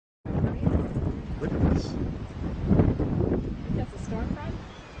Look at this. That's a storm front?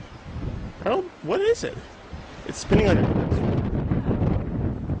 I don't. What is it? It's spinning like a. It's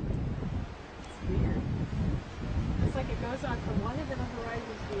weird. It's like it goes on from one end of the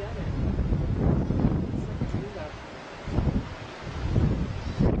horizon to the other. It's like a rainbow.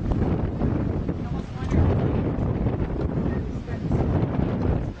 I almost wonder if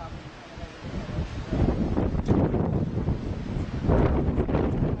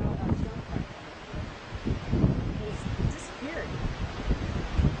it's disappeared.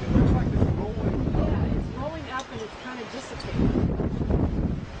 It looks like it's rolling. Yeah, it's rolling up and it's kind of dissipating.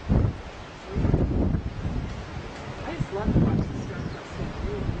 I just love to watch the storm front spin.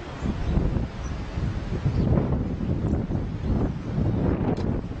 Really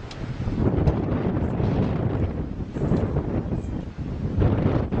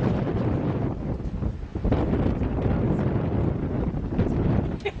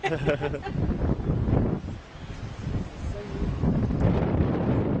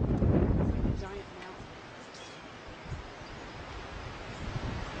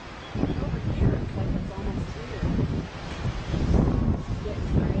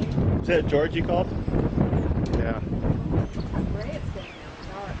Is that George you called? Yeah.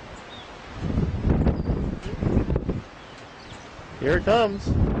 Here it comes.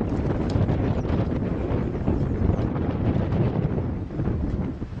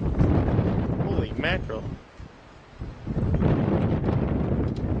 Holy mackerel.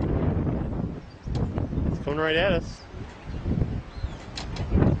 It's coming right at us.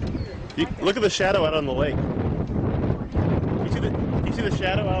 Look at the shadow out on the lake. You see the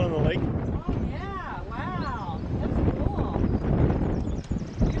shadow out on the lake? Oh yeah, wow. That's cool.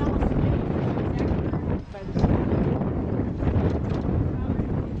 You can almost see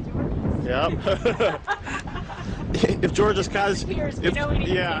it. Yep. If George's cottage,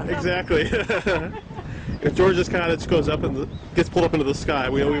 yeah, exactly. If George's cottage goes up and gets pulled up into the sky,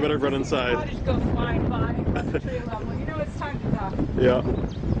 we know we better run inside. Cottage goes flying by across the tree level. You know it's time to dock. Yeah.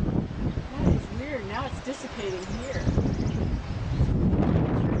 That is weird. Now it's dissipating here.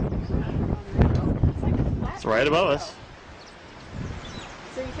 It's right above us.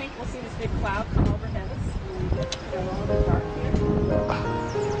 So you think we'll see this big cloud come overhead us when we get a little bit dark here?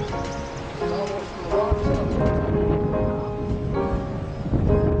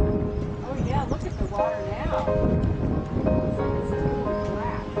 Oh yeah, look at the water now. It's like it's totally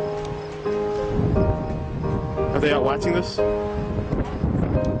black. Are they out watching this?